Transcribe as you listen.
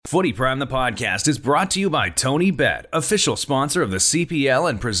Footy Prime, the podcast, is brought to you by Tony Bet, official sponsor of the CPL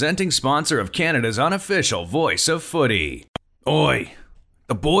and presenting sponsor of Canada's unofficial voice of footy. Oi,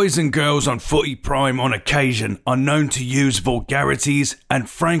 the boys and girls on Footy Prime on occasion are known to use vulgarities and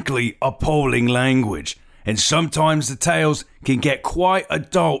frankly appalling language, and sometimes the tales can get quite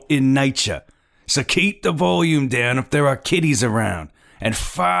adult in nature. So keep the volume down if there are kiddies around. And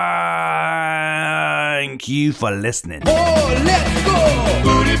thank you for listening. Oh, let's go!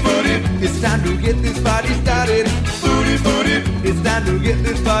 Footy, footy, it's time to get this party started. Footy, footy, it's time to get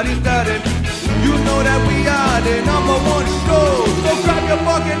this party started. You know that we are the number one show. So grab your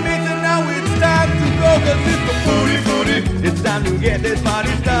fucking mitts and now it's time to go. Cause it's the footy, footy, it's time to get this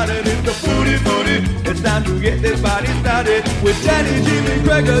party started. It's the footy, footy, it's time to get this party started. With Danny, Jimmy,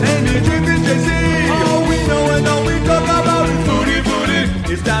 Gregor, Andy, Dreams, and JC. All we know and all we talk about is footy,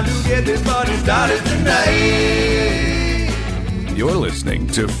 footy. It's time to get this party started tonight. You're listening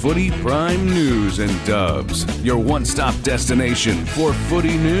to Footy Prime News and Dubs, your one-stop destination for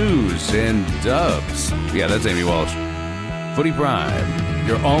footy news and dubs. Yeah, that's Amy Walsh. Footy Prime,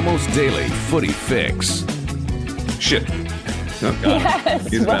 your almost daily footy fix. Shit. Oh, yes,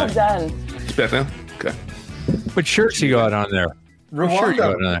 he's well back. done. He's back now? Okay. What shirts you got on there? What shirt you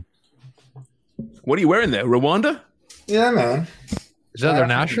got on there? What are you wearing there? Rwanda? Yeah, man. Is that their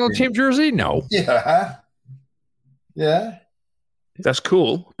national team jersey? No. Yeah. Yeah. That's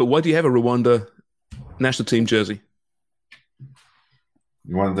cool. But why do you have a Rwanda national team jersey?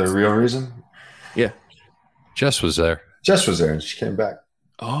 You wanted the real reason? Yeah. Jess was there. Jess was there and she came back.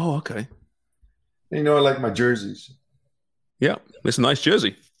 Oh, okay. You know, I like my jerseys. Yeah. It's a nice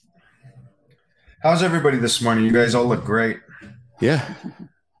jersey. How's everybody this morning? You guys all look great. Yeah.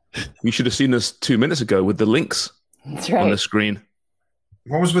 You should have seen us 2 minutes ago with the links That's on the right. screen.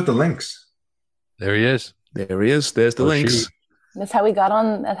 What was with the links? There he is. There he is. There's the Oh, links. shoot. That's how we got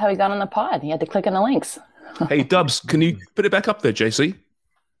on. That's how we got on the pod. You had to click on the links. Hey, Dubs, can you put it back up there, JC?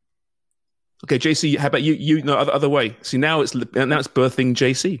 Okay, JC, how about you? No, other way. See, now it's birthing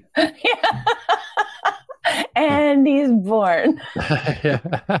JC. And he's born.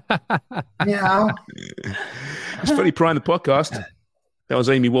 Meow. It's Footy Prime, the podcast. That was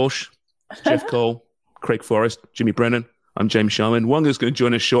Amy Walsh, Jeff Cole, Craig Forrest, Jimmy Brennan. I'm James Sharman. Wonga's going to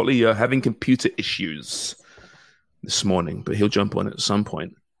join us shortly, having computer issues this morning, but he'll jump on at some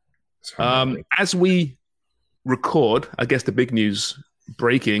point. As we record, I guess the big news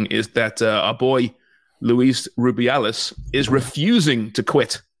breaking is that our boy Luis Rubiales is refusing to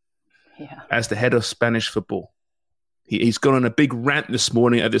quit as the head of Spanish football. He's gone on a big rant this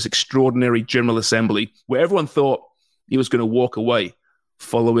morning at this extraordinary General Assembly where everyone thought he was going to walk away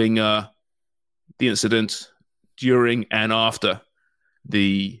following the incident during and after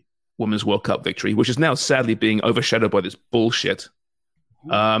the Women's World Cup victory, which is now sadly being overshadowed by this bullshit.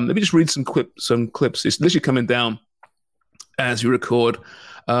 Let me just read some clips. It's literally coming down as we record.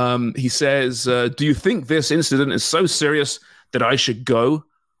 He says, do you think this incident is so serious that I should go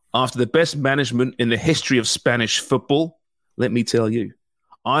after the best management in the history of Spanish football? Let me tell you,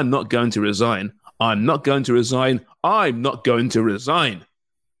 I'm not going to resign. I'm not going to resign. I'm not going to resign.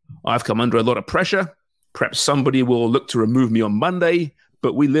 I've come under a lot of pressure. Perhaps somebody will look to remove me on Monday,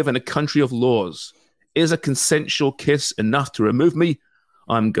 but we live in a country of laws. Is a consensual kiss enough to remove me?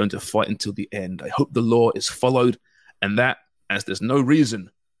 I'm going to fight until the end. I hope the law is followed, and that, as there's no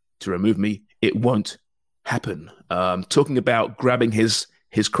reason to remove me, it won't happen. Talking about grabbing his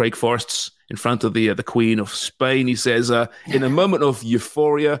Craig Forrests in front of the Queen of Spain, he says, in a moment of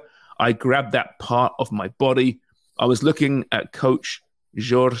euphoria, I grabbed that part of my body. I was looking at Coach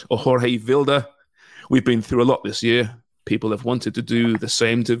Jorge Vilda. We've been through a lot this year. People have wanted to do the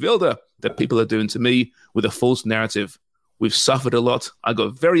same to Vilda that people are doing to me with a false narrative. We've suffered a lot. I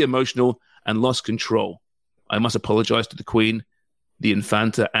got very emotional and lost control. I must apologize to the Queen, the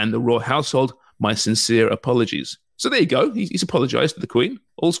Infanta, and the royal household. My sincere apologies. So there you go. He's apologized to the Queen.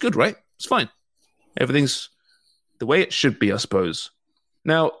 All's good, right? It's fine. Everything's the way it should be, I suppose.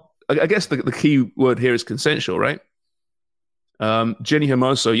 Now, I guess the key word here is consensual, right? Jenny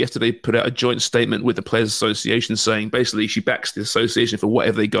Hermoso yesterday put out a joint statement with the Players Association saying basically she backs the association for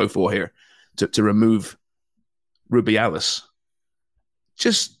whatever they go for here to remove Rubiales.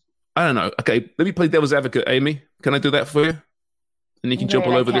 Just, I don't know. Okay, let me play devil's advocate, Amy. Can I do that for you? And you can jump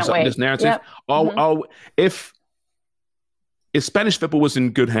all over this narrative. Yep. If Spanish football was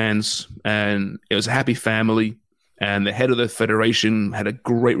in good hands and it was a happy family and the head of the federation had a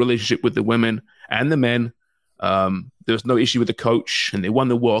great relationship with the women and the men, there was no issue with the coach and they won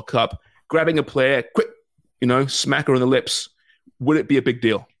the World Cup, grabbing a player, quick, smack her on the lips, would it be a big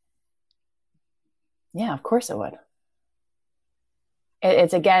deal? Yeah, of course it would.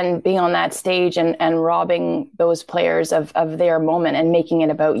 It's again being on that stage and robbing those players of their moment and making it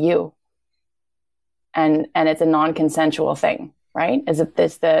about you. And it's a non-consensual thing, right?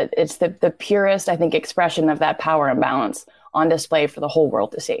 It's the purest, I think, expression of that power imbalance on display for the whole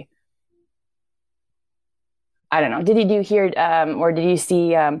world to see. I don't know. Did you hear or did you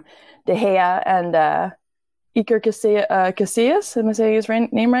see De Gea and Iker Casillas? Am I saying his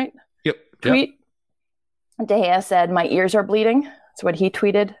name right? Yep. Tweet. Yep. De Gea said, "My ears are bleeding." That's what he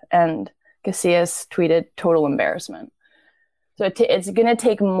tweeted, and Casillas tweeted, "Total embarrassment." So it's going to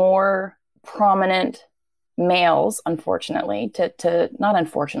take more prominent males, unfortunately, to not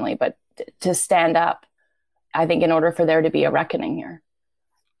unfortunately, but to stand up. I think in order for there to be a reckoning here.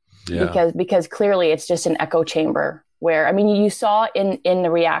 Yeah. Because clearly it's just an echo chamber where, I mean, you saw in the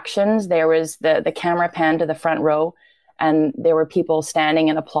reactions, there was the camera pan to the front row and there were people standing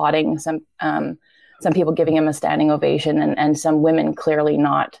and applauding, some people giving him a standing ovation and some women clearly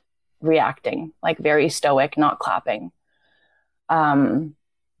not reacting, like very stoic, not clapping.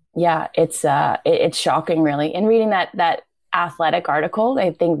 Yeah, it's shocking really. In reading that Athletic article,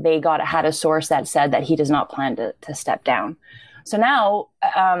 I think they had a source that said that he does not plan to step down. So now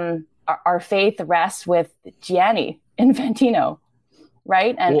our faith rests with Gianni Infantino,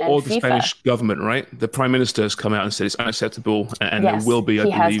 right? And or the FIFA. Spanish government, right? The Prime Minister has come out and said it's unacceptable, and yes, there will be, I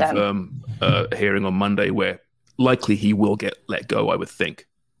believe, a hearing on Monday where likely he will get let go, I would think.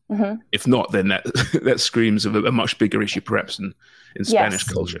 Mm-hmm. If not, then that screams of a much bigger issue, perhaps, in Spanish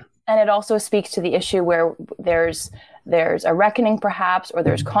culture. And it also speaks to the issue where there's a reckoning, perhaps, or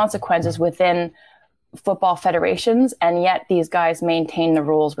there's consequences within football federations, and yet these guys maintain the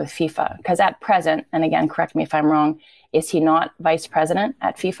rules with FIFA. Because at present, and again, correct me if I'm wrong, is he not vice president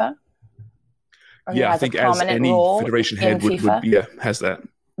at FIFA? Yeah, I think as any federation head would has that.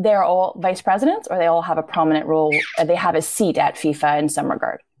 They're all vice presidents, or they all have a prominent role? They have a seat at FIFA in some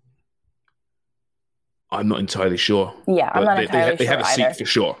regard. I'm not entirely sure. Yeah, I'm not entirely sure. They have a seat for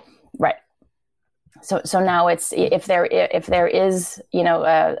sure. Right. So now it's if there is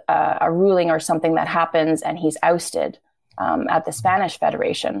a ruling or something that happens and he's ousted at the Spanish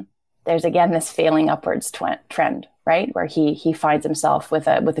Federation, there's again this failing upwards trend, right, where he finds himself with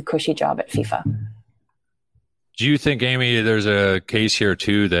a cushy job at FIFA. Do you think, Amy, there's a case here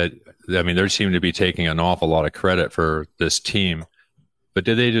too that they seem to be taking an awful lot of credit for this team, but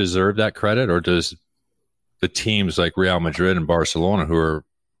do they deserve that credit, or does the teams like Real Madrid and Barcelona, who are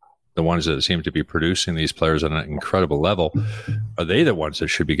the ones that seem to be producing these players at an incredible level, are they the ones that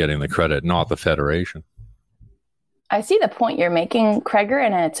should be getting the credit, not the federation? I see the point you're making, Kreger,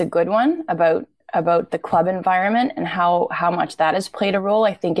 and it's a good one about the club environment and how much that has played a role.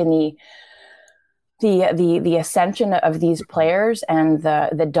 I think in the ascension of these players and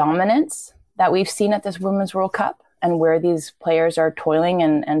the dominance that we've seen at this Women's World Cup and where these players are toiling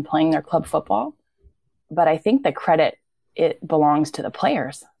and playing their club football. But I think the credit, it belongs to the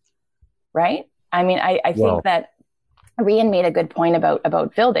players. Right? I mean, I think that Rian made a good point about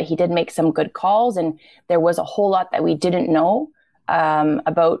Vilda. He did make some good calls, and there was a whole lot that we didn't know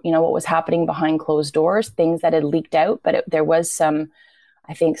about, what was happening behind closed doors, things that had leaked out. But there was some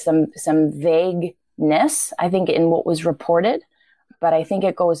vagueness, I think, in what was reported. But I think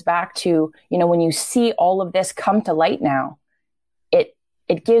it goes back to, when you see all of this come to light now,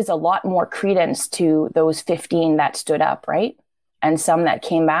 it gives a lot more credence to those 15 that stood up, right? And some that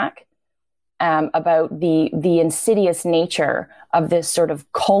came back. About the insidious nature of this sort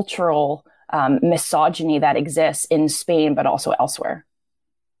of cultural misogyny that exists in Spain, but also elsewhere.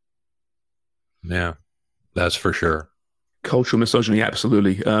 Yeah, that's for sure. Cultural misogyny,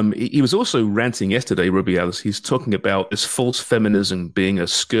 absolutely. He was also ranting yesterday, Rubiales. He's talking about this false feminism being a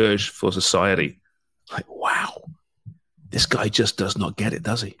scourge for society. Like, wow, this guy just does not get it,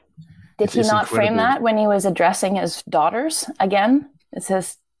 does he? Did he not frame that when he was addressing his daughters again? It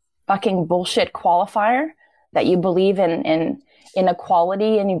says fucking bullshit qualifier that you believe in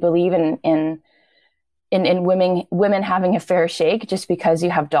equality and you believe in women having a fair shake just because you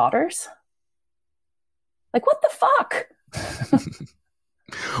have daughters. Like, what the fuck?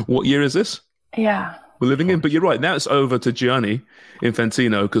 What year is this? Yeah, we're living in. But you're right. Now it's over to Gianni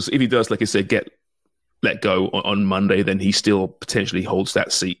Infantino, because if he does, like I said, get let go on Monday, then he still potentially holds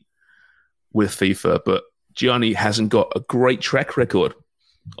that seat with FIFA. But Gianni hasn't got a great track record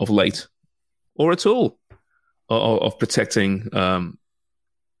of late, or at all, of protecting the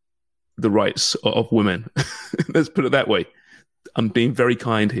rights of women. Let's put it that way. I'm being very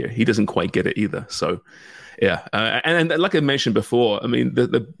kind here. He doesn't quite get it either. So, yeah. And like I mentioned before, I mean,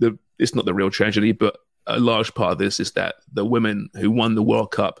 the it's not the real tragedy, but a large part of this is that the women who won the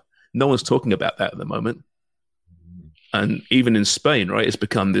World Cup, no one's talking about that at the moment. And even in Spain, right, it's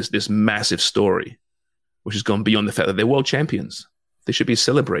become this massive story, which has gone beyond the fact that they're world champions. They should be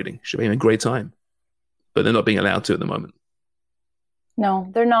celebrating, should be having a great time, but they're not being allowed to at the moment. No,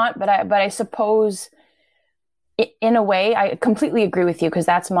 they're not. But I suppose, in a way, I completely agree with you, because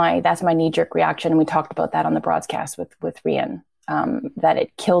that's my knee-jerk reaction, and we talked about that on the broadcast with Rian. That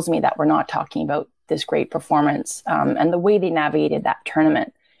it kills me that we're not talking about this great performance, and the way they navigated that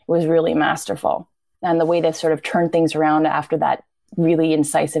tournament was really masterful, and the way they've sort of turned things around after that really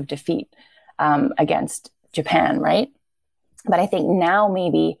incisive defeat against Japan, right? But I think now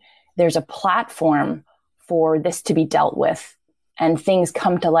maybe there's a platform for this to be dealt with, and things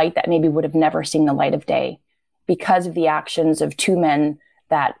come to light that maybe would have never seen the light of day because of the actions of two men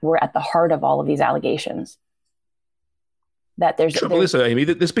that were at the heart of all of these allegations. That trouble is, Amy,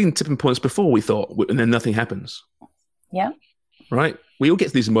 there's been tipping points before, we thought, and then nothing happens. Yeah. Right? We all get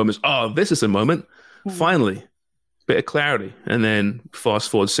to these moments. Oh, this is a moment. Finally, bit of clarity. And then fast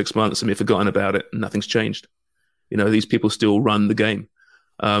forward 6 months and we've forgotten about it and nothing's changed. You know, these people still run the game.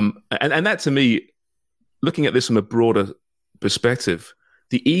 And that, to me, looking at this from a broader perspective,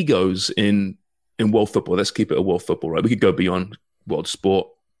 the egos in world football, let's keep it a world football, right? We could go beyond world sport,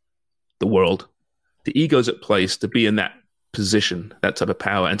 the world. The egos at place to be in that position, that type of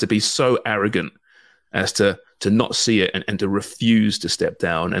power, and to be so arrogant as to not see it and to refuse to step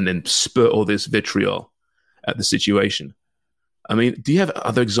down and then spurt all this vitriol at the situation. I mean, do you have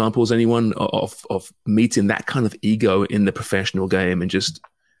other examples, anyone, of meeting that kind of ego in the professional game and just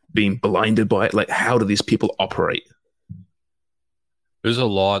being blinded by it? Like, how do these people operate? There's a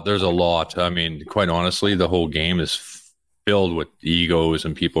lot. I mean, quite honestly, the whole game is filled with egos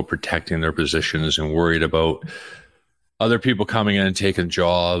and people protecting their positions and worried about other people coming in and taking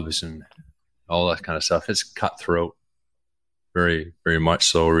jobs and all that kind of stuff. It's cutthroat. Very, very much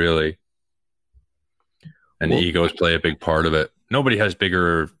so, really. And the egos play a big part of it. Nobody has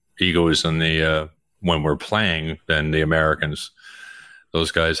bigger egos than when we're playing than the Americans.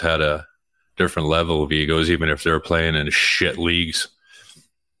 Those guys had a different level of egos, even if they were playing in shit leagues.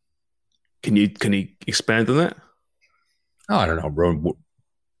 Can you expand on that? Oh, I don't know, bro.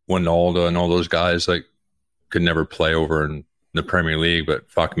 Ronaldo and all those guys could never play over in the Premier League, but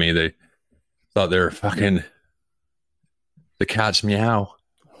fuck me, they thought they were fucking the cat's meow.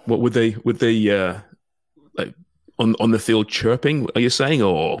 What would they like on the field chirping? Are you saying,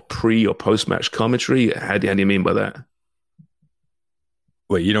 or pre or post match commentary? How do you mean by that?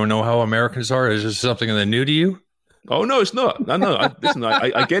 Wait, you don't know how Americans are? Is this something that new to you? Oh no, it's not. No. Listen,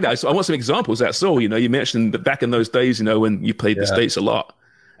 I get it. I want some examples. That's all. You know, you mentioned that back in those days, you know, when you played the States a lot,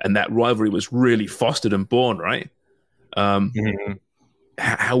 and that rivalry was really fostered and born, right?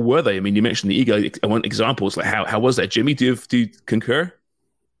 How were they? I mean, you mentioned the ego. I want examples. Like how was that, Jimmy? Do you concur?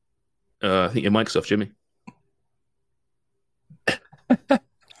 I think your mic's off, Jimmy.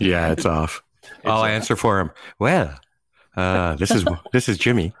 Yeah, it's off. I'll answer for him. Well, this is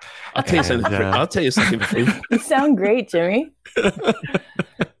Jimmy. I'll tell you something. I'll tell you something. You sound great, Jimmy.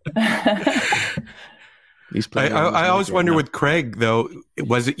 I always wonder with Craig, though,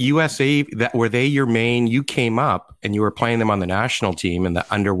 was it USA that were they your main? You came up and you were playing them on the national team in the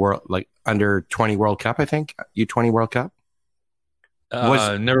under 20 World Cup, I think. U20 World Cup.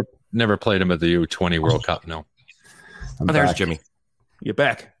 Never played them at the U20 World Cup. No. There's Jimmy. You're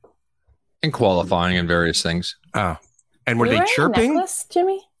back. In qualifying and various things. Oh, and were they chirping? A necklace,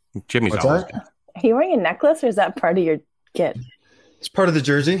 Jimmy? Jimmy's always. that? Are you wearing a necklace, or is that part of your kit? It's part of the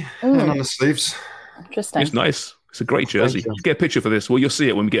jersey and on the sleeves. Interesting. It's nice. It's a great jersey. You get a picture for this. Well, you'll see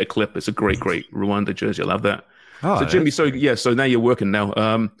it when we get a clip. It's a great Rwanda jersey. I love that. Oh, so Jimmy, so now you're working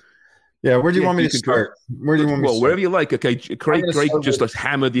now. Where do you want me to start? Where do you want me to start? Wherever you like. Okay, Craig just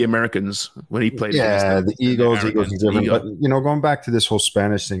hammered the Americans when he played. Yeah, the egos are different. But, you know, going back to this whole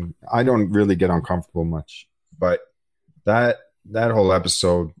Spanish thing, I don't really get uncomfortable much. But that whole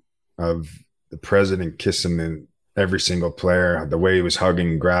episode of the president kissing every single player, the way he was hugging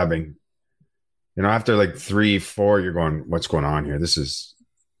and grabbing, you know, after like 3-4, you're going, what's going on here? This is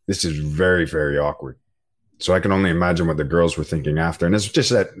very, very awkward. So I can only imagine what the girls were thinking after. And it's just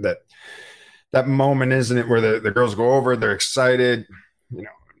that moment, isn't it, where the girls go over, they're excited, you know,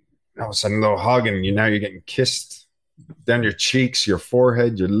 all of a sudden a little hug, and now you're getting kissed down your cheeks, your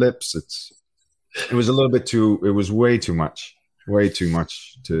forehead, your lips. It was way too much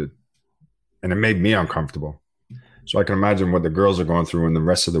and it made me uncomfortable. So I can imagine what the girls are going through and the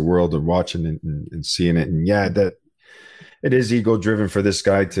rest of the world are watching it and seeing it. And that it is ego driven for this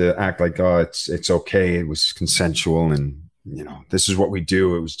guy to act like, oh, it's okay. It was consensual. And, you know, this is what we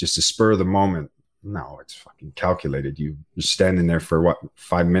do. It was just a spur of the moment. No, it's fucking calculated. You're standing there for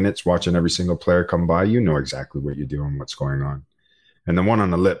 5 minutes watching every single player come by. You know exactly what you're doing, what's going on. And the one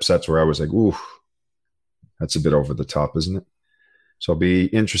on the lips, that's where I was like, ooh, that's a bit over the top, isn't it? So it'll be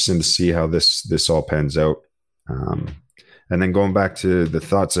interesting to see how this all pans out. And then going back to the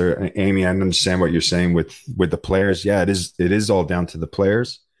thoughts there, Amy, I understand what you're saying with the players. Yeah, it is all down to the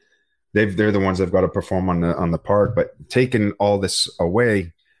players. They're the ones that've got to perform on the park. But taking all this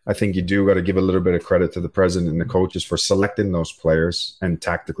away, I think you do got to give a little bit of credit to the president and the coaches for selecting those players and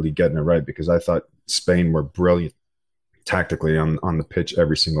tactically getting it right, because I thought Spain were brilliant tactically on the pitch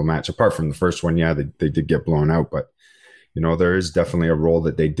every single match. Apart from the first one, yeah, they did get blown out, but there is definitely a role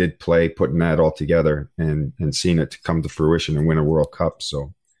that they did play putting that all together and seeing it to come to fruition and win a World Cup.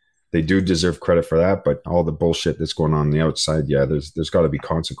 So they do deserve credit for that, but all the bullshit that's going on the outside, yeah, there's got to be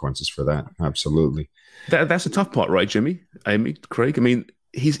consequences for that. Absolutely. That's the tough part, right, Jimmy? Amy, Craig? I mean,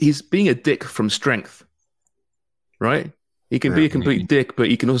 he's being a dick from strength, right? He can be a complete dick, but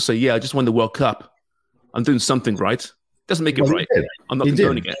he can also say, yeah, I just won the World Cup. I'm doing something right. Doesn't make it right. I'm not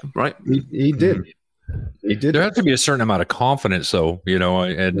condoning it, right? He did. He did. There has to be a certain amount of confidence, though,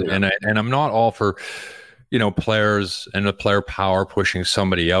 and I'm not all for, players and the player power pushing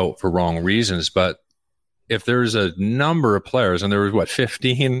somebody out for wrong reasons. But if there's a number of players, and there was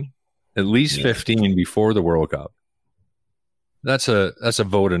 15, at least 15 before the World Cup, that's a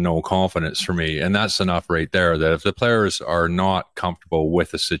vote of no confidence for me, and that's enough right there. That if the players are not comfortable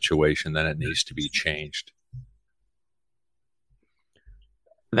with the situation, then it needs to be changed.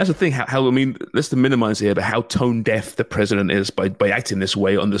 And that's the thing, how I mean, let's to minimize here, but how tone deaf the president is by acting this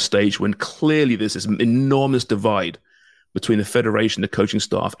way on the stage when clearly there's this enormous divide between the federation, the coaching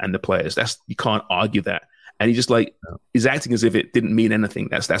staff, and the players. You can't argue that. And he just is acting as if it didn't mean anything.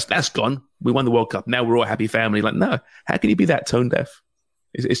 That's gone. We won the World Cup. Now we're all a happy family. No, how can you be that tone deaf?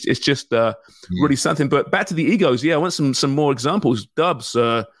 It's just really something. But back to the egos. Yeah, I want some more examples. Dubs,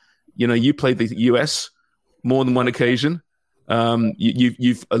 you played the US more than one occasion.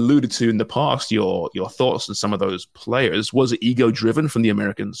 You've alluded to in the past your thoughts on some of those players. Was it ego driven from the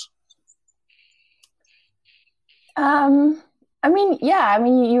Americans? You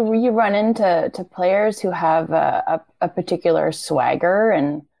run into players who have a particular swagger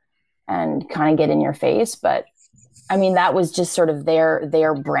and kind of get in your face, but I mean that was just sort of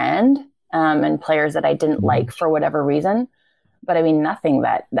their brand, and players that I didn't like for whatever reason. But I mean nothing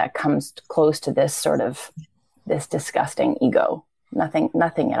that comes close to this sort of this disgusting ego. Nothing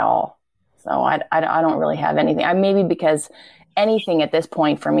at all. So I don't really have anything. Maybe because anything at this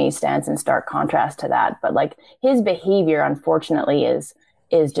point for me stands in stark contrast to that. But his behavior, unfortunately, is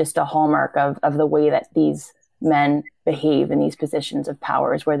just a hallmark of the way that these men behave in these positions of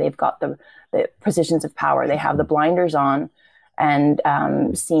power, is where they've got the positions of power. They have the blinders on and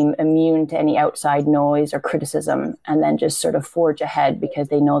seem immune to any outside noise or criticism, and then just sort of forge ahead because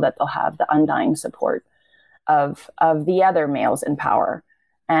they know that they'll have the undying support of the other males in power.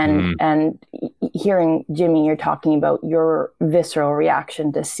 And hearing Jimmy, you're talking about your visceral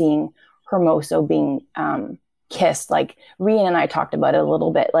reaction to seeing Hermoso being kissed. Rian and I talked about it a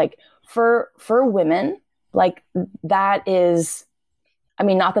little bit. For women, that is, I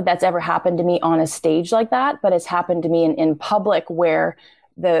mean, not that that's ever happened to me on a stage like that, but it's happened to me in public, where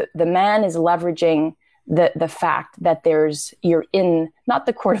the man is leveraging the fact that you're in not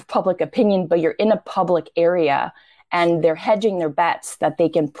the court of public opinion, but you're in a public area, and they're hedging their bets that they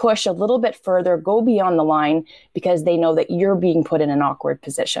can push a little bit further, go beyond the line, because they know that you're being put in an awkward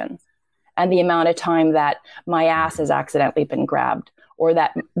position. And the amount of time that my ass has accidentally been grabbed, or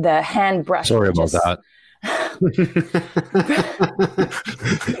that the hand brush. Sorry about that.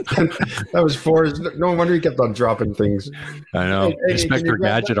 That was Forrest. No wonder he kept on dropping things. I know. Inspector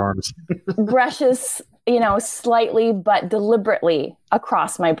Gadget arms. Brushes, slightly but deliberately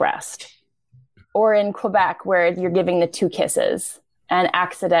across my breast. Or in Quebec, where you're giving the two kisses and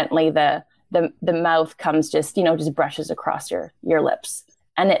accidentally the mouth comes just brushes across your lips.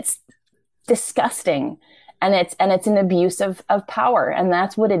 And it's disgusting. And it's an abuse of power. And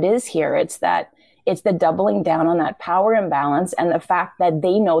that's what it is here. It's the doubling down on that power imbalance, and the fact that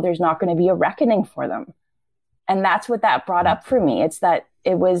they know there's not going to be a reckoning for them. And that's what that brought up for me. It's that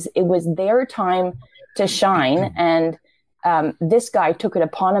it was their time to shine. And this guy took it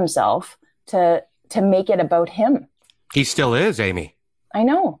upon himself to make it about him. He still is, Amy. I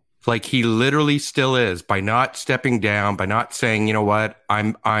know. He literally still is, by not stepping down, by not saying, you know what,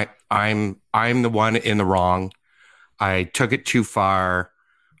 I'm the one in the wrong. I took it too far.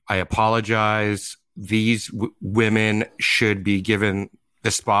 I apologize. These women should be given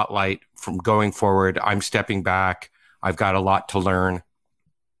the spotlight from going forward. I'm stepping back. I've got a lot to learn.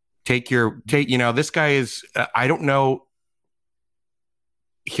 This guy is, I don't know.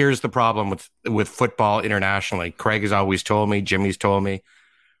 Here's the problem with football internationally. Craig has always told me, Jimmy's told me,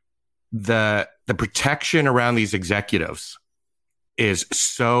 the protection around these executives is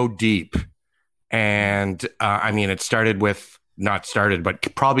so deep. And but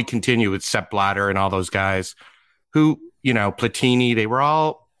probably continue with Sepp Blatter and all those guys who, Platini, they were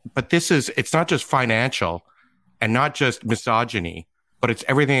all, but it's not just financial and not just misogyny, but it's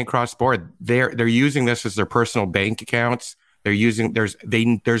everything across the board. They're using this as their personal bank accounts.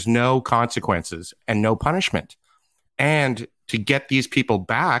 There's no consequences and no punishment. And to get these people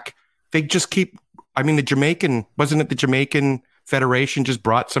back, they just keep, the Jamaican Federation just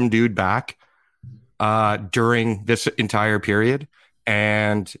brought some dude back during this entire period.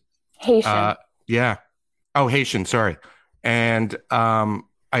 And Haitian. Haitian, sorry. And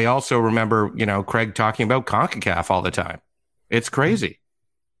I also remember, Craig talking about CONCACAF all the time. It's crazy.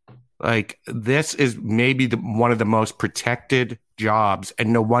 Like, this is maybe one of the most protected jobs,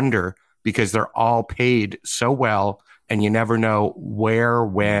 and no wonder, because they're all paid so well, and you never know where,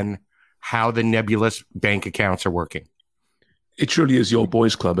 when, how the nebulous bank accounts are working. It truly is your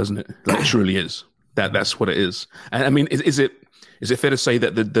boys' club, isn't it? Like, it truly is. That's what it is. And is it fair to say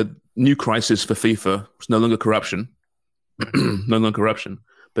that the new crisis for FIFA is no longer corruption,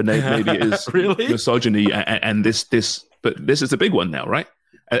 but maybe it is really? Misogyny and this? But this is a big one now, right?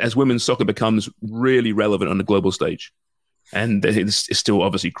 As women's soccer becomes really relevant on the global stage, and it's still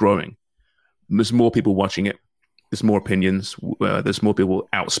obviously growing. There's more people watching it. There's more opinions. There's more people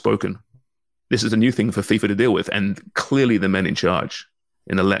outspoken. This is a new thing for FIFA to deal with, and clearly the men in charge.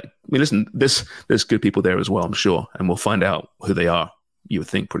 Listen, there's good people there as well, I'm sure, and we'll find out who they are, you would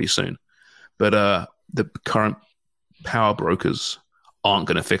think, pretty soon. But the current power brokers aren't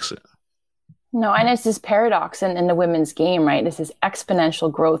going to fix it. No, and it's this paradox in the women's game, right? This is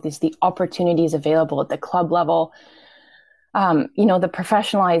exponential growth. It's the opportunities available at the club level. The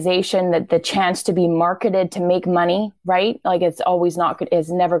professionalization, the chance to be marketed to make money, right? Like, it's always not good. It's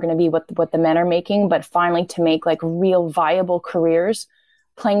never going to be what the men are making, but finally to make like real viable careers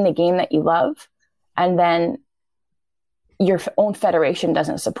playing the game that you love. And then your own federation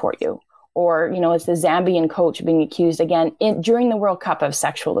doesn't support you. Or, it's the Zambian coach being accused again during the World Cup of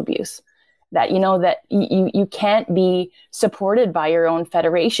sexual abuse. That, that you can't be supported by your own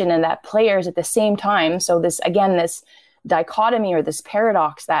federation, and that players at the same time. So this dichotomy or this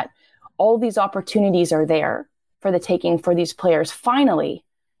paradox that all these opportunities are there for the taking for these players finally,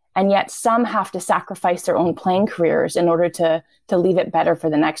 and yet some have to sacrifice their own playing careers in order to leave it better for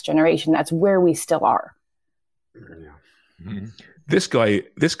the next generation. That's where we still are. Yeah. Mm-hmm. This guy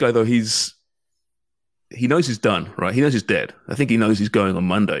though, he knows he's done, right? He knows he's dead. I think he knows he's going on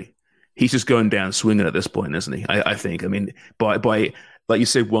Monday. He's just going down swinging at this point, isn't he? I think. By like you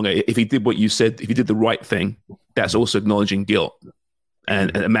said, Wonga, if he did what you said, if he did the right thing, that's also acknowledging guilt.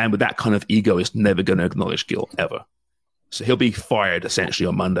 And a man with that kind of ego is never going to acknowledge guilt, ever. So he'll be fired, essentially,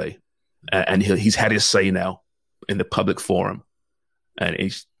 on Monday. And he's had his say now in the public forum. And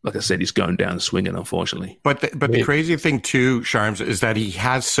he's, like I said, he's going down swinging, unfortunately. But the crazy thing, too, Sharms, is that he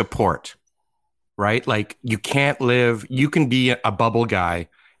has support, right? Like, you can be a bubble guy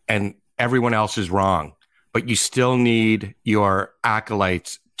and everyone else is wrong, but you still need your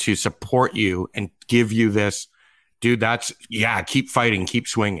acolytes to support you and give you this, dude, keep fighting, keep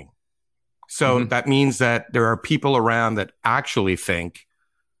swinging. So that means that there are people around that actually think,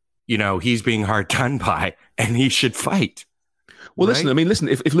 he's being hard done by and he should fight. Well, right? listen,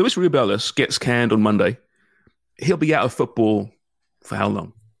 if Luis Rubiales gets canned on Monday, he'll be out of football for how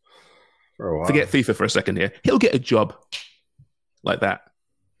long? For a while. Forget FIFA for a second here. He'll get a job like that.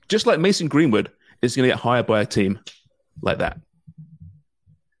 Just like Mason Greenwood is going to get hired by a team like that.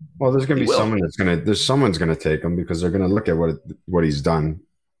 Well, there's going to be someone's going to take him because they're going to look at what he's done.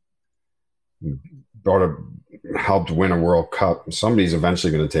 Helped win a World Cup. Somebody's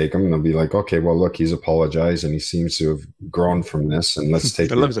eventually going to take him and they'll be like, okay, well, look, he's apologized and he seems to have grown from this, and let's take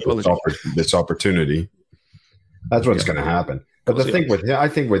this opportunity. That's what's going to happen. But the thing I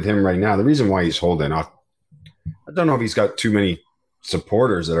think with him right now, the reason why he's holding off, I don't know if he's got too many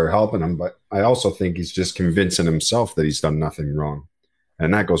supporters that are helping him, but I also think he's just convincing himself that he's done nothing wrong.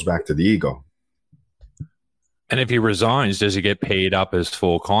 And that goes back to the ego. And if he resigns, does he get paid up his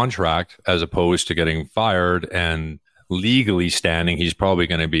full contract as opposed to getting fired? And legally standing, he's probably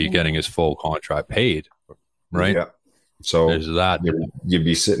going to be getting his full contract paid, right? Yeah. So there's that. You'd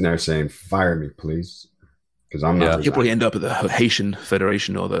be sitting there saying, fire me, please. Because I'm not. He'll probably end up at the Haitian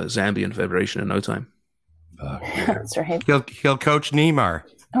Federation or the Zambian Federation in no time. That's right. He'll coach Neymar.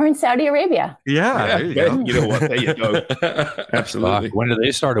 Or in Saudi Arabia. Yeah, there you go. You know what? There you go. Absolutely. When do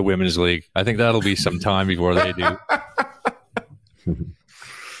they start a women's league? I think that'll be some time before they do.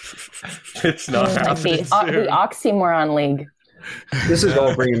 It's not happening The Oxymoron League. This is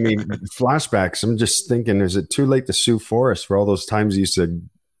all bringing me flashbacks. I'm just thinking, is it too late to sue Forrest for all those times he used to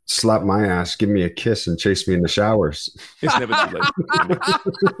slap my ass, give me a kiss, and chase me in the showers? It's never too late.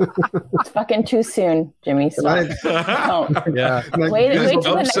 It's fucking too soon, Jimmy. Stop. Don't. Yeah. Wait till the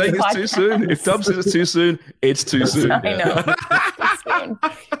Dub's next saying it's too podcast. soon. If Dub says it's too soon, it's too soon. I know. It's too soon.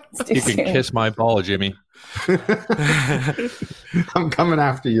 It's too You can soon. kiss my ball, Jimmy. I'm coming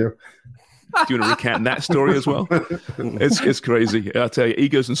after you. Do you want to recount that story as well? It's crazy. I'll tell you,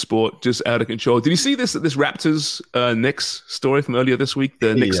 egos in sport just out of control. Did you see this Raptors Knicks story from earlier this week?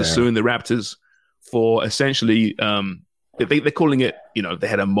 The Knicks are suing the Raptors for essentially they're calling it, they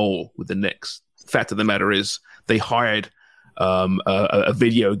had a mole with the Knicks. Fact of the matter is they hired a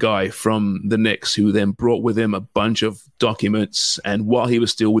video guy from the Knicks who then brought with him a bunch of documents, and while he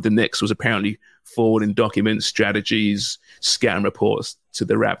was still with the Knicks was apparently forwarding documents, strategies, scouting reports to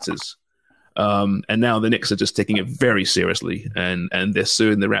the Raptors. And now the Knicks are just taking it very seriously, and they're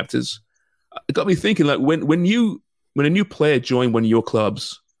suing the Raptors. It got me thinking, like when a new player joined one of your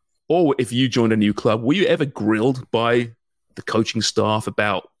clubs, or if you joined a new club, were you ever grilled by the coaching staff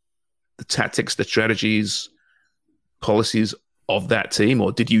about the tactics, the strategies, policies of that team,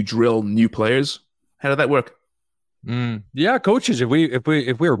 or did you drill new players? How did that work? Yeah, coaches. If we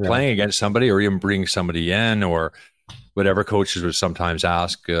were playing against somebody, or even bring somebody in, or whatever, coaches would sometimes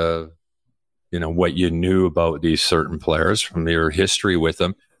ask. What you knew about these certain players from your history with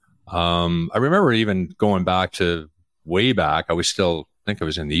them. I remember even going back to way back, I was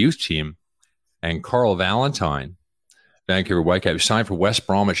in the youth team, and Carl Valentine, Vancouver Whitecaps, signed for West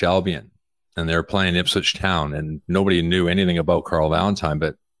Bromwich Albion, and they were playing Ipswich Town, and nobody knew anything about Carl Valentine,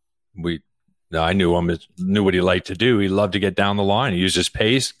 but I knew him, knew what he liked to do. He loved to get down the line. He used his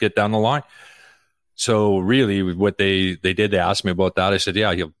pace, get down the line. So really what they did, they asked me about that. I said,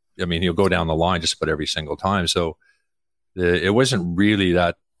 yeah, he'll go down the line just about every single time. So it wasn't really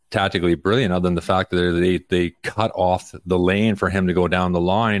that tactically brilliant, other than the fact that they cut off the lane for him to go down the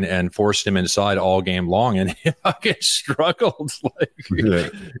line and forced him inside all game long, and he fucking struggled.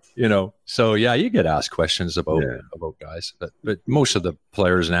 So yeah, you get asked questions about guys, but most of the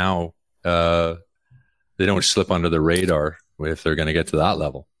players now, they don't slip under the radar if they're going to get to that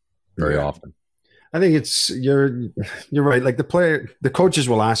level very often. I think you're right. Like the coaches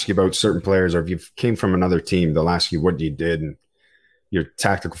will ask you about certain players, or if you came from another team, they'll ask you what you did and your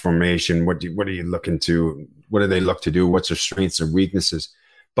tactical formation. What are you looking to? What do they look to do? What's their strengths and weaknesses?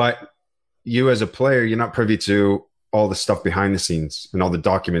 But you as a player, you're not privy to all the stuff behind the scenes and all the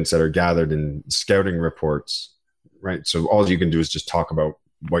documents that are gathered in scouting reports, right? So all you can do is just talk about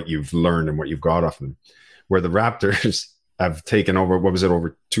what you've learned and what you've got off them. Where the Raptors have taken over,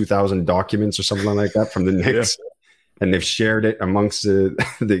 over 2,000 documents or something like that from the Knicks, and they've shared it amongst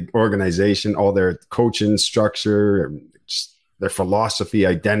the organization, all their coaching structure, their philosophy,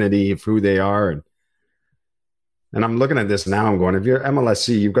 identity of who they are. And I'm looking at this now, I'm going, if you're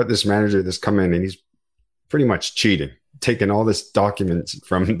MLSC, you've got this manager that's come in and he's pretty much cheating, taking all this documents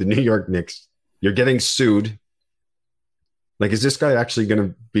from the New York Knicks. You're getting sued. Like, is this guy actually going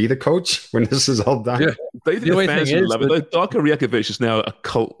to be the coach when this is all done? Yeah, the fans love it. Darko Rijakovic is now a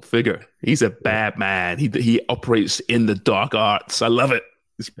cult figure. He's a bad man. He operates in the dark arts. I love it.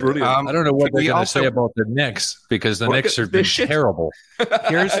 It's brilliant. I don't know what they're going to say about the Knicks, because the Knicks are terrible.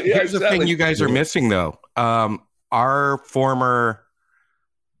 Here's the thing you guys are missing, though. Our former,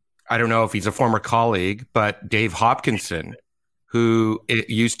 I don't know if he's a former colleague, but Dave Hopkinson, who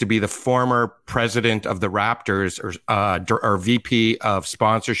used to be the former president of the Raptors or VP of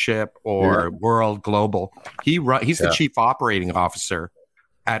sponsorship or World Global. He's the chief operating officer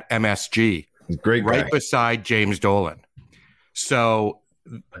at MSG. Great guy. Right beside James Dolan. So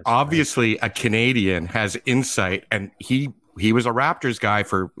obviously a Canadian has insight, and he was a Raptors guy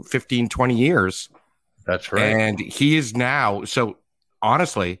for 15, 20 years. That's right. And he is now, so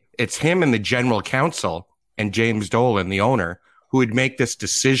honestly, it's him and the general counsel and James Dolan, the owner, who would make this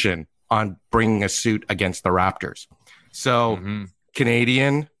decision on bringing a suit against the Raptors. So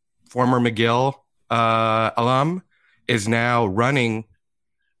Canadian, former McGill alum, is now running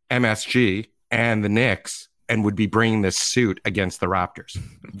MSG and the Knicks and would be bringing this suit against the Raptors.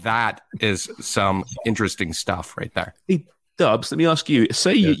 That is some interesting stuff right there. Hey, Dubs, let me ask you,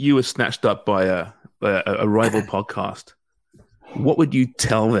 say you were snatched up by a rival podcast. What would you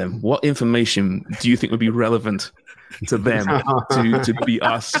tell them? What information do you think would be relevant to them to beat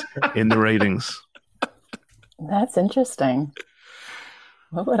us in the ratings? That's interesting.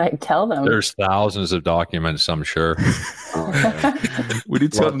 What would I tell them? There's thousands of documents, I'm sure. We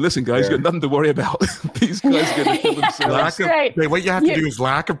need to tell them, listen, guys, you've got nothing to worry about. These guys are going to kill themselves. What you have to do is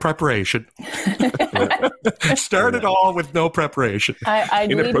lack of preparation. Start it all with no preparation. I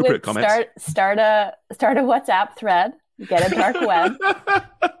lead with start a WhatsApp thread, get a dark web,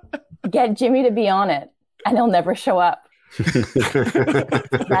 get Jimmy to be on it, and he'll never show up.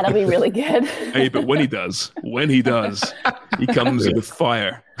 That'll be really good. Hey, but when he does, he comes with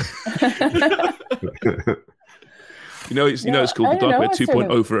fire. It's called the Dark Web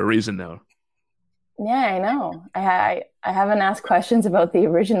 2.0 for a reason now. Yeah, I know. I haven't asked questions about the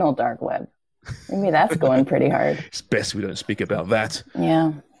original dark web. Maybe that's going pretty hard. It's best we don't speak about that.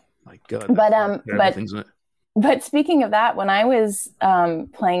 Yeah. My God. But speaking of that, when I was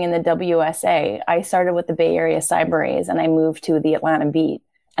playing in the WWC, I started with the Bay Area Cyber Rays and I moved to the Atlanta Beat.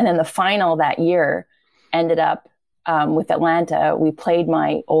 And then the final that year ended up with Atlanta. We played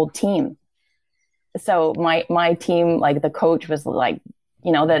my old team. So my team, like the coach was like,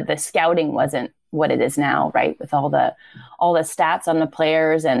 the scouting wasn't what it is now, right? With all the stats on the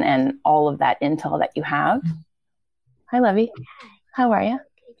players and all of that intel that you have. Hi, Levy. How are you?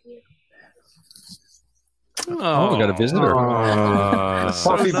 Oh, we got a visitor.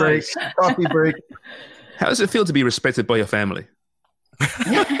 Coffee break. How does it feel to be respected by your family?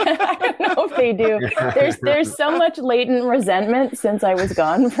 I don't know if they do. There's so much latent resentment since I was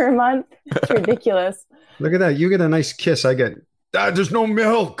gone for a month. It's ridiculous. Look at that. You get a nice kiss. I get, Dad, there's no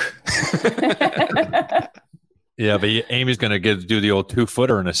milk. Yeah, but Amy's going to do the old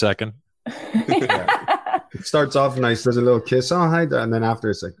 2-footer in a second. Yeah. It starts off nice. There's a little kiss. Oh, hi, Dad. And then after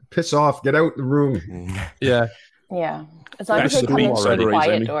it's like, piss off. Get out the room. Yeah. Yeah. As long as they come in through the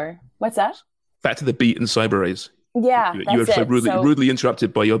quiet door. What's that? Back to the Beat and Cyber Rays. Yeah, you were so rudely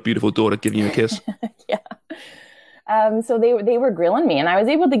interrupted by your beautiful daughter giving you a kiss. Yeah. So they were grilling me, and I was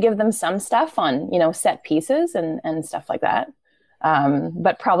able to give them some stuff on set pieces and stuff like that,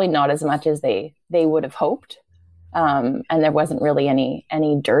 but probably not as much as they would have hoped. And there wasn't really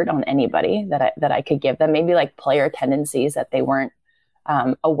any dirt on anybody that I could give them. Maybe like player tendencies that they weren't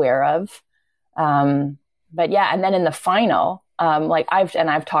aware of. But yeah, and then in the final.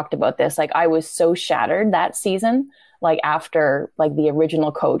 I've talked about this, like I was so shattered that season, like after like the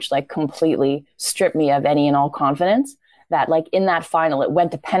original coach, like completely stripped me of any and all confidence that like in that final, it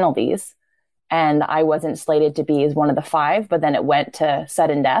went to penalties and I wasn't slated to be as one of the 5, but then it went to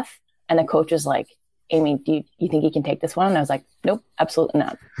sudden death. And the coach was like, Amy, do you think you can take this one? And I was like, nope, absolutely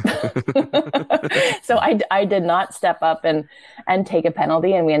not. So I did not step up and take a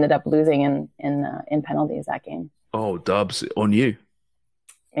penalty, and we ended up losing in penalties that game. Oh, Dubs, on you.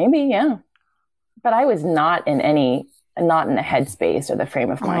 Maybe, yeah. But I was not in the headspace or the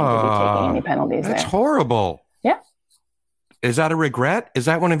frame of mind to be taking any penalties That's horrible. Yeah. Is that a regret? Is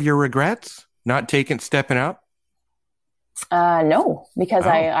that one of your regrets? Not stepping up? No, because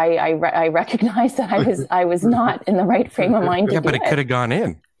I recognized that I was not in the right frame of mind to do it. Yeah, but it could have gone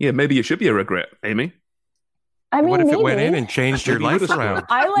in. Yeah, maybe it should be a regret, Amy. I mean, what if maybe. it went in and changed your life around?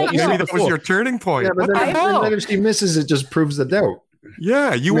 Maybe that was your turning point. Yeah, but then if she misses, it just proves the doubt.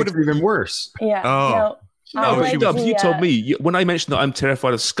 Yeah, you would have even worse. Yeah. Dubs, you told me when I mentioned that I'm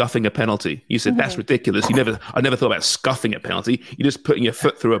terrified of scuffing a penalty. You said that's ridiculous. I never thought about scuffing a penalty. You're just putting your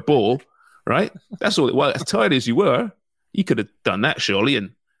foot through a ball, right? That's all. Well, as tired as you were, you could have done that surely,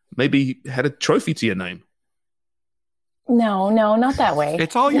 and maybe had a trophy to your name. No, not that way.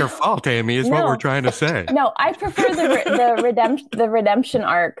 It's all your fault, Amy, is what we're trying to say. No, I prefer the redemption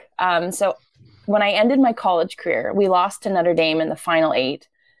arc. So when I ended my college career, we lost to Notre Dame in the final 8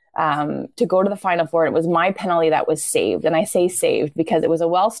 to go to the Final Four. It was my penalty that was saved. And I say saved because it was a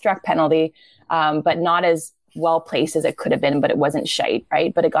well-struck penalty, but not as well-placed as it could have been, but it wasn't shite,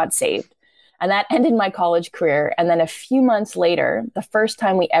 right? But it got saved. And that ended my college career. And then a few months later, the first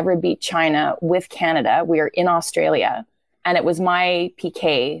time we ever beat China with Canada, we were in Australia. And it was my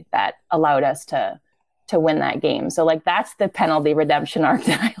PK that allowed us to win that game. So like that's the penalty redemption arc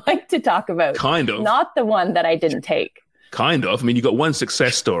that I like to talk about. Kind of. Not the one that I didn't take. Kind of. I mean, you got one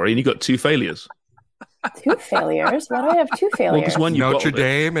success story and you got 2 failures. 2 failures? Why do I have 2 failures? Well, one Notre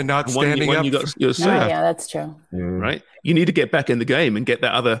Dame and not standing up. You're safe. Yeah, that's true. Right? You need to get back in the game and get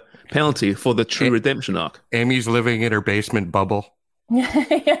that other penalty for the true redemption arc. Amy's living in her basement bubble.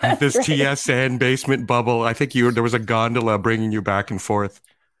 Yeah, this right. TSN basement bubble. I think there was a gondola bringing you back and forth.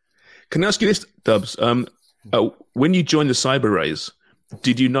 Can I ask you this, Dubs? When you joined the Cyber Rays,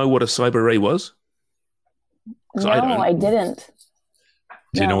 did you know what a Cyber Ray was? No, I didn't.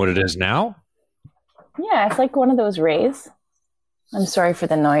 Do you know what it is now? Yeah, it's like one of those rays. I'm sorry for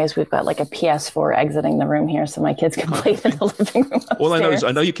the noise. We've got like a PS4 exiting the room here, so my kids can play in the living room upstairs. All I know is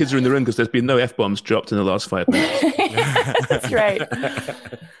I know your kids are in the room because there's been no F-bombs dropped in the last 5 minutes. That's right.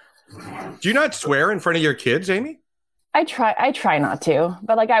 Do you not swear in front of your kids, Amy? I try not to,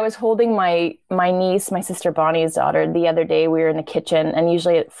 but like I was holding my niece, my sister Bonnie's daughter, the other day. We were in the kitchen, and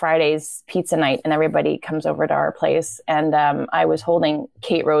usually at Fridays pizza night, and everybody comes over to our place. And I was holding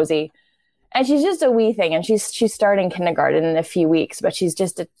Kate Rosie, and she's just a wee thing, and she's starting kindergarten in a few weeks, but she's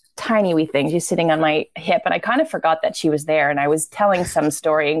just a tiny wee thing. She's sitting on my hip, and I kind of forgot that she was there, and I was telling some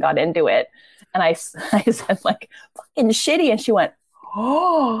story and got into it, and I said like fucking shitty, and she went,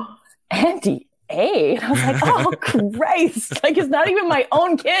 "Oh, Auntie A." And I was like, "Oh Christ, like it's not even my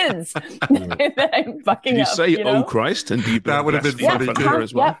own kids that I'm fucking Did you up." say, "Oh Christ," and do you That would have been blaspheme funny in front of too. her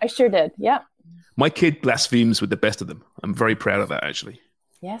as well? Yeah, I sure did. Yeah. My kid blasphemes with the best of them. I'm very proud of that, actually.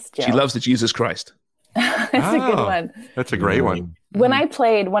 Yes, Joe. She loves the Jesus Christ. That's a good one. That's a great one. When I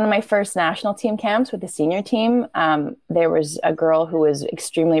played one of my first national team camps with the senior team, there was a girl who was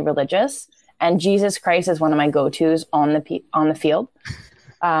extremely religious, and Jesus Christ is one of my go-tos on the field.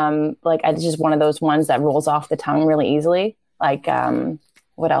 Like it's just one of those ones that rolls off the tongue really easily. Like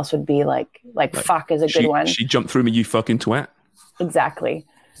what else would be like fuck is a good one. She jumped through me, you fucking twat. Exactly.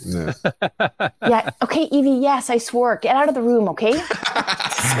 Yeah. Yeah. Okay, Evie. Yes, I swore. Get out of the room. Okay.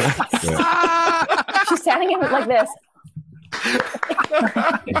 She's standing in it like this.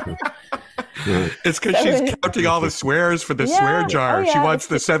 It's because she's counting all the swears for the swear jar. Oh, yeah. She wants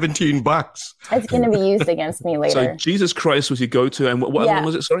the $17. It's going to be used against me later. So Jesus Christ was your go-to, and what other one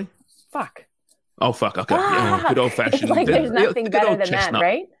was it? Sorry. Fuck. Oh fuck. Okay. Yeah, good old-fashioned. Like there's nothing good better old than chestnut. that,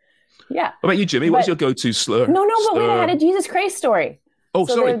 right? Yeah. What about you, Jimmy? What's your go-to slur? No, but wait, Slur. I had a Jesus Christ story. Oh,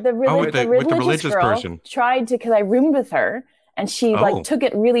 So sorry. the with the religious girl person. tried to, because I roomed with her, and she like took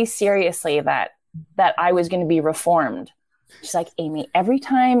it really seriously that I was going to be reformed. She's like, Amy, every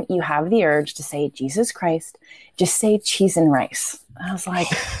time you have the urge to say Jesus Christ, just say cheese and rice. I was like,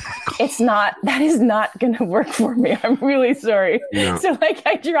 that is not going to work for me. I'm really sorry. No. So like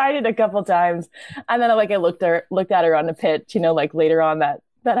I tried it a couple times, and then I looked at her on the pitch, like later on that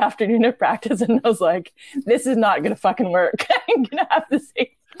afternoon of practice, and I was like, this is not going to fucking work. I'm going to have to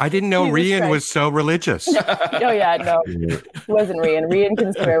say. I didn't know Jesus Rian Christ. was so religious. Oh yeah, no, it wasn't Rian. Rian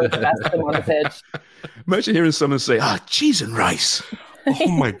can swear with the best of them on the pitch. Imagine hearing someone say, cheese and rice. Oh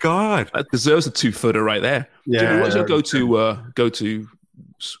my God. That deserves a 2-footer right there. Yeah. Jimmy, what's your go-to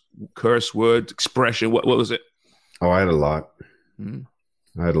curse word, expression? What was it? Oh, I had a lot.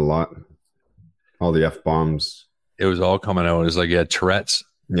 I had a lot. All the F-bombs. It was all coming out. It was like, yeah, Tourette's.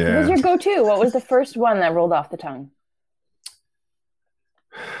 What Yeah. was your go-to? What was the first one that rolled off the tongue?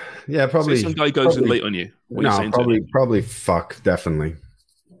 Yeah, probably. Say some guy goes in late on you. What are you saying to him? probably fuck, definitely.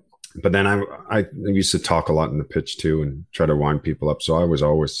 But then I used to talk a lot in the pitch too and try to wind people up. So I was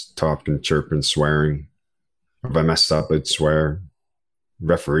always talking, chirping, swearing. If I messed up, I'd swear.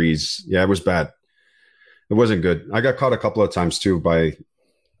 Referees. Yeah, it was bad. It wasn't good. I got caught a couple of times too by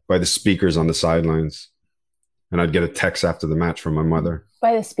the speakers on the sidelines. And I'd get a text after the match from my mother.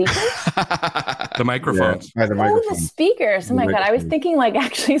 By the speakers? The microphones. Yeah, by the Oh, microphone. the speakers. Oh my God. I was thinking like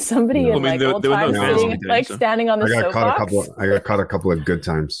actually somebody Yeah. in I mean, like old there were times no fans sitting in the game, like so. standing on the I got soapbox. caught a couple of good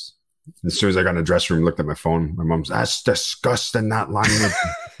times. As soon as I got in the dressing room, looked at my phone. My mom's, that's disgusting, that language.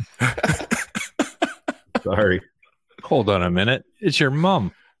 Sorry. Hold on a minute. It's your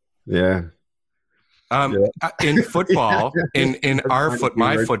mom. Yeah. In football, in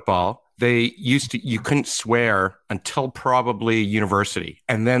my football, they you couldn't swear until probably university.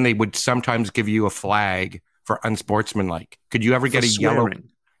 And then they would sometimes give you a flag for unsportsmanlike. Could you ever get a yellow?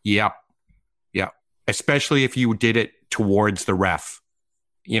 Yep. Especially if you did it towards the ref.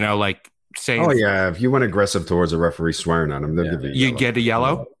 Like saying, Oh, yeah. If you went aggressive towards a referee swearing at him, they'll give you a you yellow. get a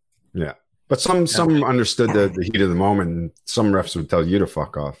yellow. Yeah. But some understood the heat of the moment, and some refs would tell you to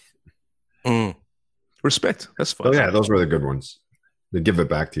fuck off. Mm. Respect. That's fine. Oh, yeah, those were the good ones. They give it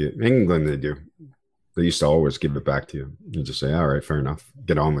back to you. In England, they do. They used to always give it back to you. You just say, all right, fair enough.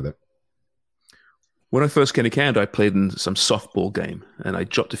 Get on with it. When I first came to Canada, I played in some softball game, and I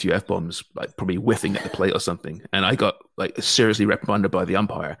dropped a few F-bombs, like probably whiffing at the plate or something, and I got like seriously reprimanded by the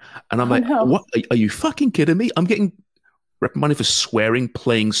umpire. And I'm like, no. what? Are you fucking kidding me? I'm getting reprimanded for swearing,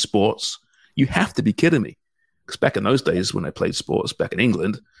 playing sports. You have to be kidding me. Because back in those days when I played sports back in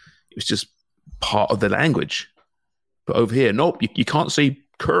England, it was just part of the language. But over here, nope, you can't say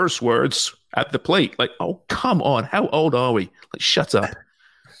curse words at the plate. Like, oh, come on. How old are we? Like, shut up.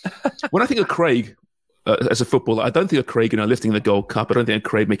 When I think of Craig as a footballer, I don't think of Craig, lifting the Gold Cup. I don't think of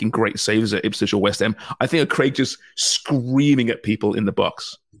Craig making great saves at Ipswich or West Ham. I think of Craig just screaming at people in the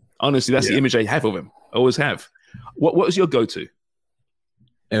box. Honestly, that's the image I have of him. I always have. What was your go-to?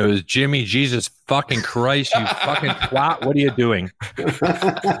 It was Jimmy, Jesus fucking Christ, you fucking twat. What are you doing?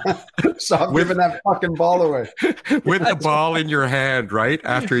 Stop giving that fucking ball away. With the ball in your hand, right?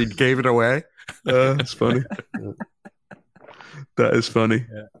 After he gave it away. That's funny. That is funny.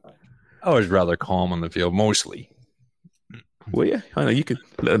 Yeah. I was rather calm on the field, mostly. Well, yeah, I know you could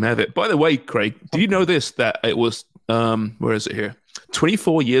let them have it. By the way, Craig, do you know this? That it was, where is it here?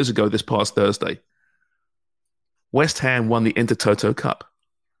 24 years ago this past Thursday, West Ham won the Intertoto Cup.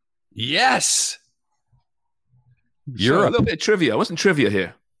 Yes. So a little bit of trivia. I wasn't trivia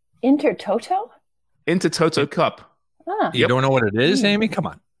here. Intertoto? Intertoto Cup. Ah. You don't know what it is, Amy? Come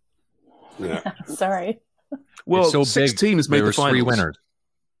on. Yeah. Sorry. Well, It's so six big, teams made there the was finals. 3 winners.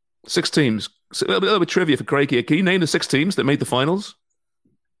 6 teams. So a little bit of trivia for Craig here. Can you name the 6 teams that made the finals?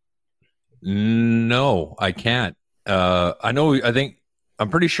 No, I can't. I'm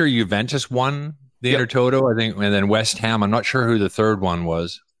pretty sure Juventus won the Intertoto, I think, and then West Ham. I'm not sure who the third one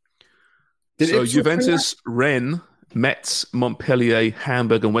was. So Juventus, Rennes, Metz, Montpellier,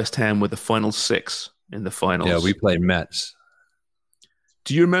 Hamburg, and West Ham were the final 6 in the finals. Yeah, we played Metz.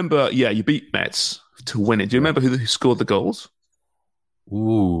 Do you remember? Yeah, you beat Metz to win it. Do you remember who scored the goals?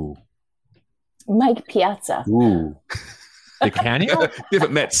 Ooh. Mike Piazza. Ooh. The Canyon?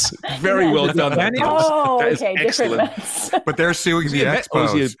 Different Metz. Very well done. Oh, That is okay. Different excellent. Mets. But they're suing Was the he a Met or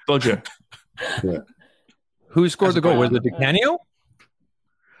was he a Expos. Dodger? Who scored the goal? Was it DeCanio?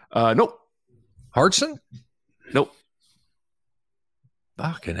 Nope. Hartson? Nope.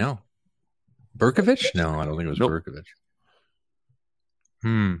 Fucking hell. Berkovich? No, I don't think it was Nope. Berkovich.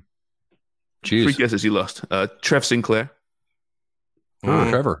 Three Jeez. guesses you lost. Trev Sinclair, Oh,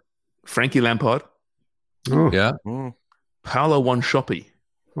 Trevor. Frankie Lampard, Oh. Yeah. Mm. Paolo One-Shoppy.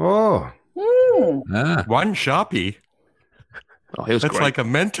 Oh. Ah. One Shoppy. Oh, he was That's great. like a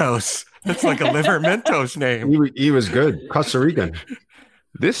Mentos. That's like a liver Mentos name. He was good. Costa Rican.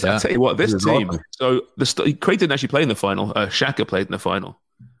 This, Yeah. I'll tell you what, this He was team. awesome. So Craig didn't actually play in the final. Shaka played in the final.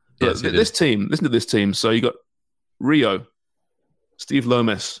 But Yes, he did. this team, listen to this team. So you got Rio, Steve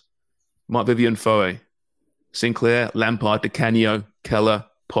Lomas, Mark Vivian Foe, Sinclair, Lampard, DeCanio, Keller,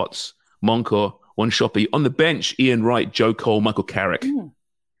 Potts, Moncor, One-Shoppy. On the bench, Ian Wright, Joe Cole, Michael Carrick.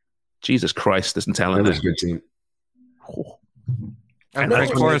 Jesus Christ, there's some talent That was a there. good team. And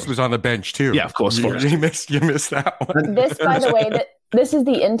Craig Forrest was on the bench too. Yeah, of course. Forrest. You missed that one. This, by the way, this is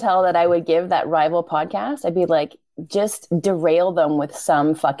the intel that I would give that rival podcast. I'd be like, just derail them with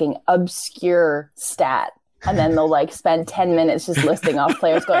some fucking obscure stat. And then they'll like spend 10 minutes just listing off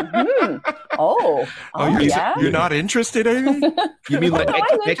players going, yeah. You're not interested, Amy? You mean like No,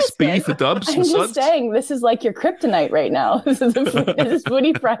 I'm XB interested. for dubs I'm and just suds? saying, this is like your kryptonite right now. This is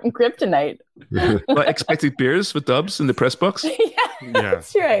Footy Prime kryptonite. Like expected beers for dubs in the press box? Yeah,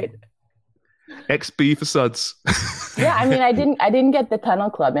 that's right. XB for suds. Yeah, I mean, I didn't get the Tunnel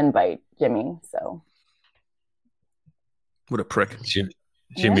Club invite, Jimmy. So What a prick.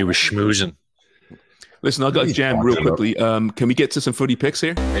 Jimmy was schmoozing. Listen, I got a jam real quickly. Can we get to some footy picks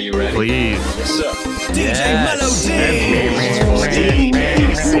here? Are you ready? Please. DJ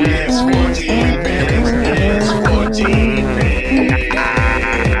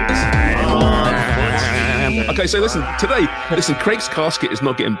Okay, so listen, Craig's casket is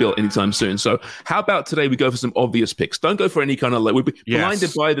not getting built anytime soon. So how about today we go for some obvious picks? Don't go for any kind of, like, we're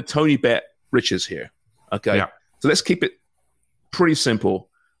blinded by the Tony Bet riches here. Okay. Yeah. So let's keep it pretty simple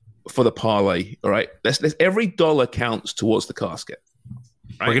for the parlay. All right. Let's every dollar counts towards the casket.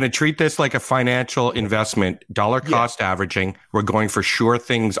 Right? We're going to treat this like a financial investment, dollar cost averaging. We're going for sure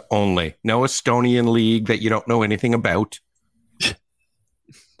things only. No Estonian league that you don't know anything about.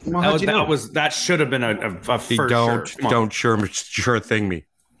 Well, how'd you know? That should have been a for You don't sure. Come on. sure thing me.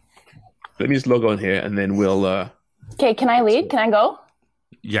 Let me just log on here and then we'll. okay, can I lead? Can I go?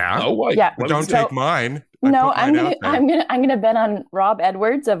 Yeah. Oh, why? Yeah. Why Don't don't take mine. No, put mine out there. I'm gonna bet on Rob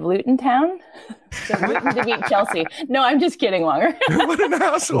Edwards of Luton Town. So Luton to beat Chelsea. No, I'm just kidding, Longer. What an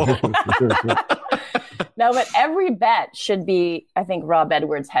asshole. No, but every bet should be, I think, Rob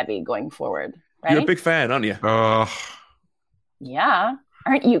Edwards heavy going forward. Right? You're a big fan, aren't you? Yeah.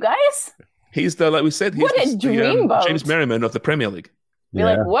 Aren't you guys? He's the, like we said, he's What a dreamboat. James Merriman of the Premier League. You're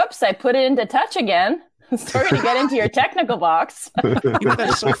like, whoops, I put it into touch again. Sorry to get into your technical box. You know,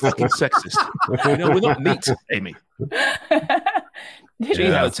 that's so fucking sexist. You know, we're not meat, Amy. See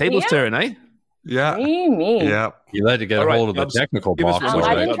how the tables turn, eh? Yeah. Me. Yeah. You had to get All a right, hold of the Dubs, technical give us box. one. I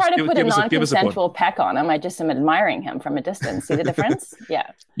all right. didn't try to Give put a us a- give us a point. non-consensual peck on him. I just am admiring him from a distance. See the difference? Yeah.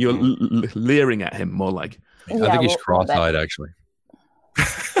 You're leering at him more like. I think he's well, cross-eyed, actually.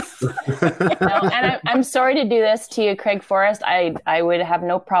 and I'm sorry to do this to you, Craig Forrest. I would have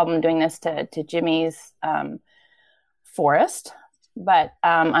no problem doing this to Jimmy's Forrest. but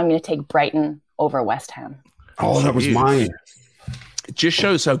I'm going to take Brighton over West Ham. Oh, that was mine. It just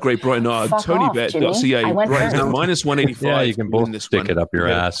shows how great Brighton are. Fuck off, TonyBet.ca. I went Brighton's first. minus 185. Yeah, you can both this stick one. it up your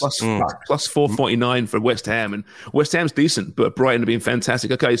ass. Plus 449 for West Ham. And West Ham's decent, but Brighton have been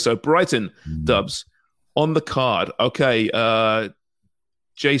fantastic. Okay, so Brighton, Dubs, on the card. Okay,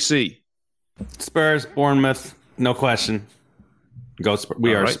 JC. Spurs, Bournemouth, no question. Go Spurs.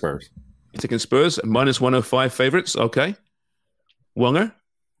 We are Spurs. You're taking Spurs, minus 105 favorites. Okay. Wonger?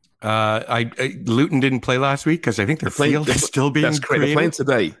 Luton didn't play last week because I think their field is still being That's correct. They're created. playing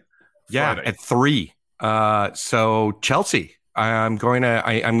today. Yeah, Friday. at 3. So Chelsea. I'm going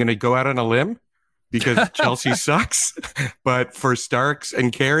to go out on a limb because Chelsea sucks. But for Starks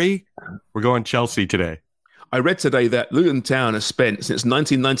and Carey, we're going Chelsea today. I read today that Luton Town has spent, since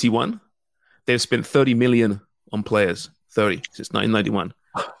 1991, they've spent 30 million on players. 30 since 1991.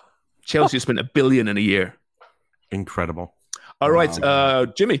 Chelsea has spent $1 billion in a year. Incredible. All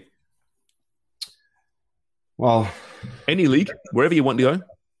right, Jimmy. Well, any league, wherever you want to go.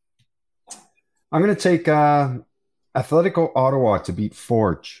 I'm going to take Atletico Ottawa to beat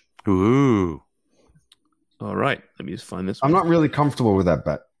Forge. Ooh. All right, let me just find this. I'm not really comfortable with that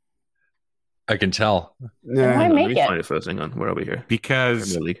bet. I can tell. Yeah, Why Let make me it? find it first. Hang on, where are we here?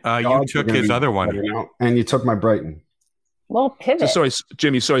 Because Premier League. you Dogs took are gonna his be other one. better now, and you took my Brighton. Well, pivot. So sorry,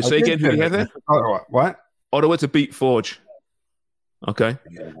 Jimmy. Sorry, say again who you have there. Ottawa. What? Ottawa to beat Forge. Okay,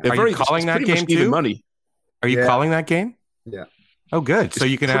 they're Are you calling that pretty game much even too? money. Are you Yeah. calling that game? Yeah. Oh, good. So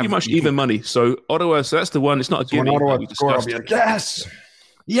It's you can pretty have much even money. So Ottawa, so that's the one. It's not a So when gimme. Ottawa like we score, I'll discussed. be like, yes.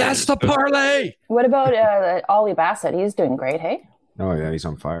 Yes, the parlay. What about Ollie Bassett? He's doing great, hey? Oh yeah, he's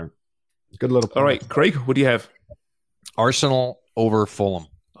on fire. Good little. All right, Craig, what do you have? Arsenal over Fulham.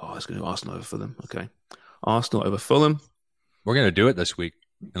 Oh, it's going to be Arsenal over Fulham. Okay, Arsenal over Fulham. We're going to do it this week,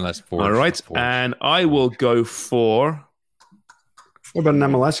 unless Forge. All right, and I will go for. What about an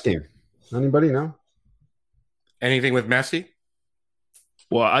MLS game? Anybody know? Anything with Messi?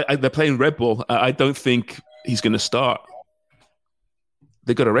 Well, they're playing Red Bull. I don't think he's going to start.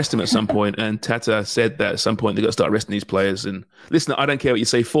 They got to arrest him at some point, and Tata said that at some point they got to start arresting these players. And listen, I don't care what you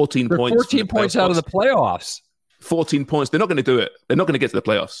say. 14 They're points. 14 points out of the playoffs. 14 points. They're not going to do it. They're not going to get to the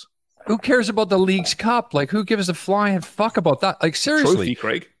playoffs. Who cares about the League's Cup? Like, who gives a flying fuck about that? Like, seriously. Trophy,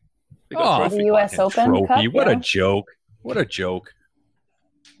 Craig. They got a Oh, trophy. The US Open Trophy. Cup, What yeah. a joke. What a joke.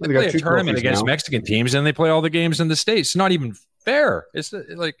 They They got play a two tournament trophies against now. Mexican teams, and they play all the games in the States. It's not even fair. It's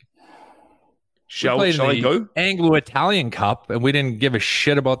like Shall we played I in the go? Anglo-Italian Cup, and we didn't give a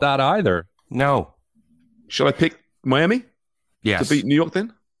shit about that either. No. Shall I pick Miami Yes. to beat New York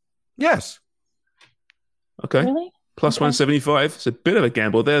then? Yes. Okay. Really? Plus Okay. 175. It's a bit of a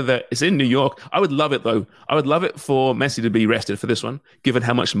gamble. It's in New York. I would love it, though. I would love it for Messi to be arrested for this one, given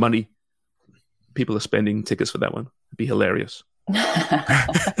how much money people are spending tickets for that one. It'd be hilarious.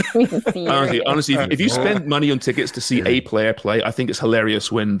 Honestly, if you spend money on tickets to see a player play, I think it's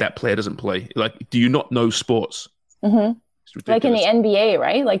hilarious when that player doesn't play. Like, do you not know sports? Mhm. It's Like in ridiculous. the NBA,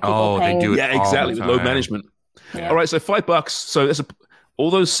 right? Like people Oh, they paying. do it. Yeah, all exactly. the With low time. management. Yeah. All right, so $5. So that's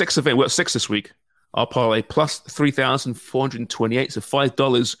all those 6 events. Well, 6 this week. Our parlay plus 3,428. So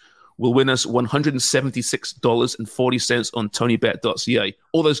 $5 will win us $176.40 on TonyBet.ca.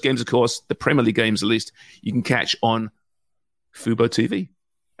 All those games, of course, the Premier League games at least, you can catch on Fubo TV,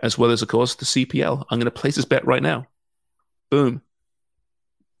 as well as, of course, the CPL. I'm going to place this bet right now. Boom.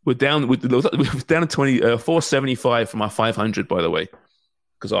 We're down to 475 from our 500, by the way,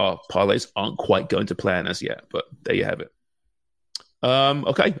 because our parlays aren't quite going to plan as yet. But there you have it.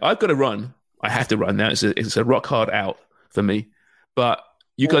 Okay, I've got to run. I have to run now. It's a rock hard out for me. But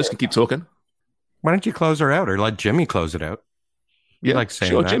you guys can keep talking. Why don't you close her out or let Jimmy close it out? Yeah, like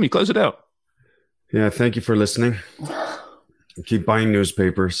saying sure. that. Jimmy, close it out. Yeah, thank you for listening. Keep buying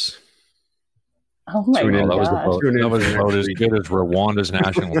newspapers. Oh my Tune in. That was god! about, Tune in that was for about next as week. good as Rwanda's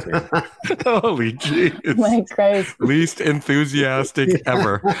national team. Holy jeez. My Christ. Least enthusiastic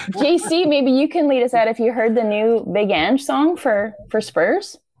ever. JC, maybe you can lead us out if you heard the new Big Ange song for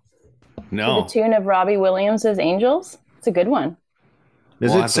Spurs to No. the tune of Robbie Williams' Angels. It's a good one.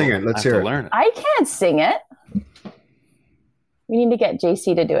 Is We'll it? have Sing to- it. Let's have to hear it. Learn it. I can't sing it. We need to get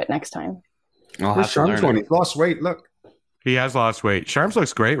JC to do it next time. I'll Where's have to learn Sharm's one? it. He's lost weight. Look. He has lost weight. Sharms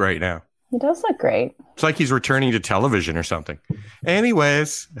looks great right now. He does look great. It's like he's returning to television or something.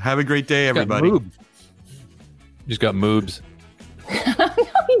 Anyways, have a great day, everybody. He's got moobs. No,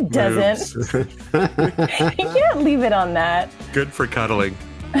 he doesn't. You can't leave it on that. Good for cuddling.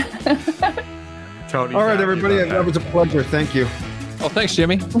 Tony. All right, everybody. That was a pleasure. Thank you. Oh, thanks,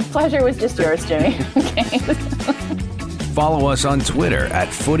 Jimmy. The pleasure was just yours, Jimmy. Okay. Follow us on Twitter at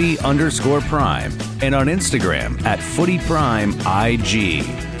 @footy_prime and on Instagram at @footyprimeig.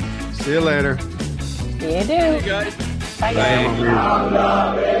 See you later. You do. Hey, guys. Bye, guys.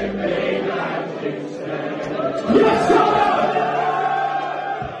 Bye.